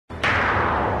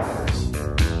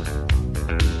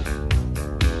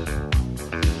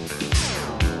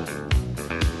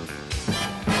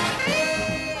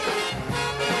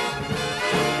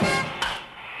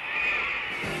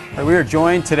We are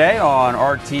joined today on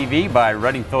RTV by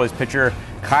Reading Phillies pitcher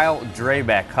Kyle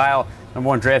Drabek. Kyle,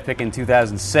 #1 draft pick in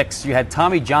 2006. You had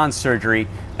Tommy John surgery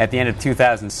at the end of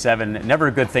 2007. Never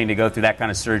a good thing to go through that kind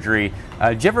of surgery.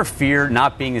 Did you ever fear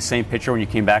not being the same pitcher when you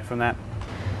came back from that?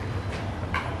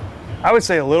 I would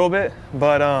say a little bit,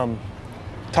 but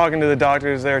talking to the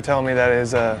doctors, they were telling me that it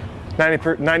is a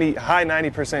high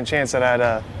 90% chance that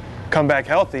I'd come back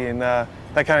healthy, and that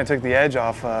kind of took the edge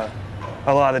off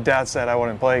a lot of the doubts that I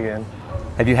wouldn't play again.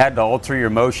 Have you had to alter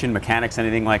your motion, mechanics,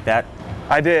 anything like that?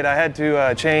 I did. I had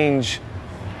to change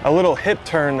a little hip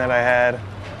turn that I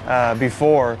had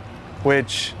before,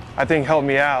 which I think helped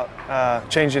me out,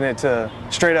 changing it to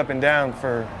straight up and down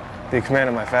for the command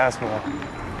of my fastball.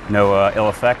 No ill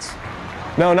effects?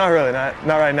 No, not really. Not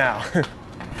right now.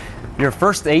 Your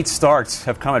first 8 starts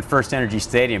have come at First Energy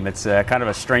Stadium. It's kind of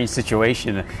a strange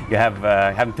situation. You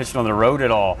haven't pitched on the road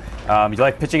at all. Do you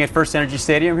like pitching at First Energy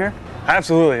Stadium here?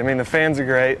 Absolutely. I mean, the fans are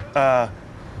great.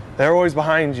 They're always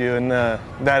behind you, and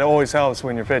that always helps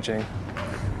when you're pitching.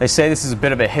 They say this is a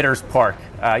bit of a hitter's park.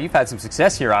 You've had some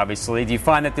success here, obviously. Do you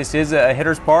find that this is a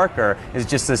hitter's park, or is it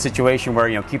just a situation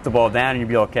where, keep the ball down and you'll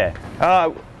be okay?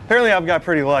 Apparently I've got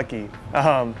pretty lucky.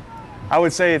 I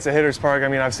would say it's a hitter's park. I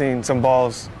mean, I've seen some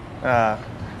balls go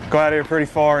out of here pretty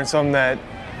far, and some that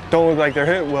don't look like they're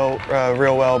hit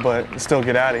real well, but still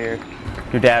get out of here.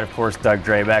 Your dad, of course, Doug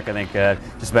Drabek, I think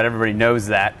just about everybody knows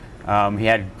that. He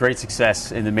had great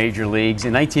success in the major leagues.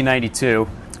 In 1992,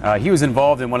 he was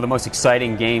involved in one of the most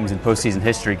exciting games in postseason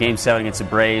history, Game 7 against the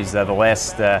Braves, the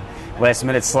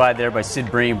last-minute slide there by Sid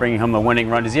Bream, bringing home the winning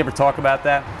run. Does he ever talk about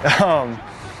that?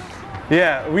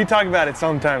 Yeah, we talk about it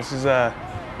sometimes. It'll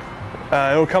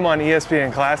come on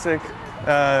ESPN Classic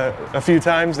a few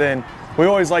times, and we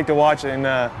always like to watch it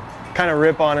and kind of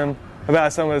rip on him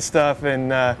about some of the stuff.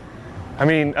 And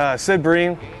Sid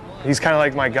Bream, he's kind of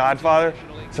like my godfather,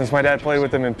 since my dad played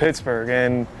with him in Pittsburgh,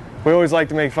 and we always like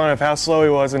to make fun of how slow he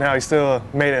was and how he still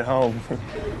made it home.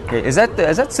 Is that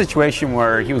the situation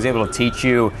where he was able to teach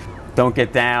you, don't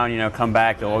get down, come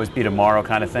back, there'll always be tomorrow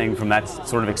kind of thing, from that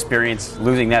sort of experience,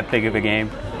 losing that big of a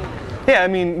game? Yeah, I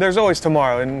mean, there's always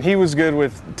tomorrow, and he was good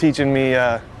with teaching me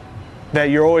that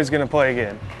you're always going to play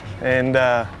again, and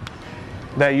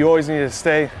that you always need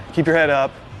to keep your head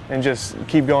up, and just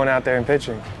keep going out there and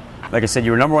pitching. Like I said,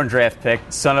 you were #1 draft pick,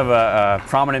 son of a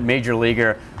prominent major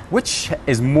leaguer. Which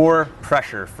is more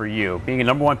pressure for you, being a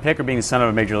 #1 pick or being the son of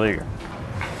a major leaguer?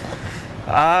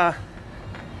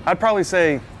 I'd probably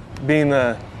say being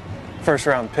the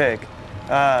first-round pick,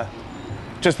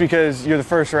 just because you're the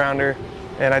first rounder,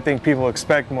 and I think people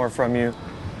expect more from you.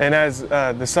 And as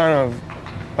the son of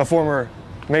a former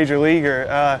major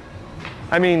leaguer,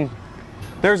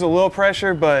 there's a little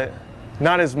pressure, but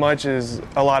not as much as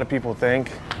a lot of people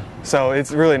think. So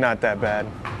it's really not that bad.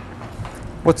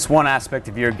 What's one aspect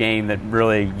of your game that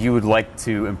really you would like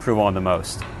to improve on the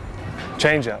most?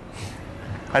 Changeup.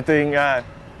 I think I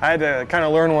had to kind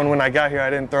of learn one when I got here. I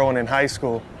didn't throw one in high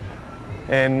school.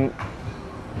 And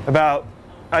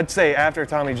I'd say after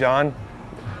Tommy John,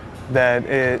 that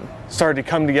it started to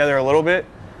come together a little bit.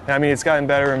 I mean, it's gotten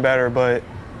better and better, but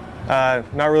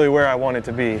not really where I want it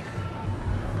to be.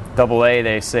 AA,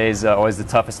 they say, is always the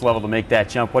toughest level to make that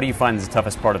jump. What do you find is the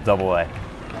toughest part of AA?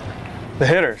 The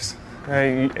hitters.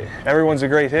 Everyone's a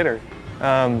great hitter.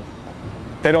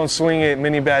 They don't swing at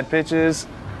many bad pitches.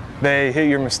 They hit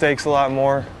your mistakes a lot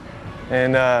more.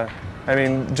 And,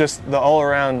 just the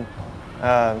all-around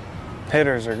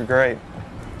hitters are great.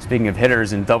 Speaking of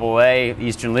hitters in AA,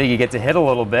 Eastern League, you get to hit a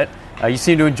little bit. You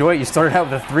seem to enjoy it. You started out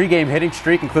with a 3-game hitting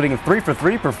streak, including a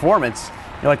 3-for-3 performance.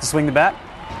 You like to swing the bat?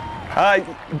 I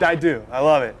do. I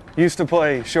love it. Used to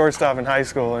play shortstop in high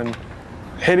school, and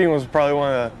hitting was probably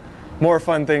one of the more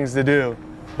fun things to do.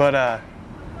 But I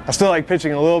still like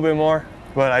pitching a little bit more,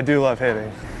 but I do love hitting.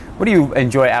 What do you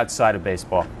enjoy outside of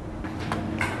baseball?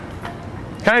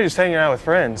 Kind of just hanging out with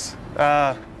friends.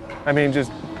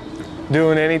 Just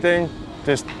doing anything,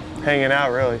 just hanging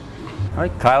out, really. All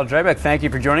right, Kyle Drabek, thank you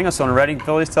for joining us on Reading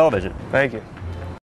Phillies Television. Thank you.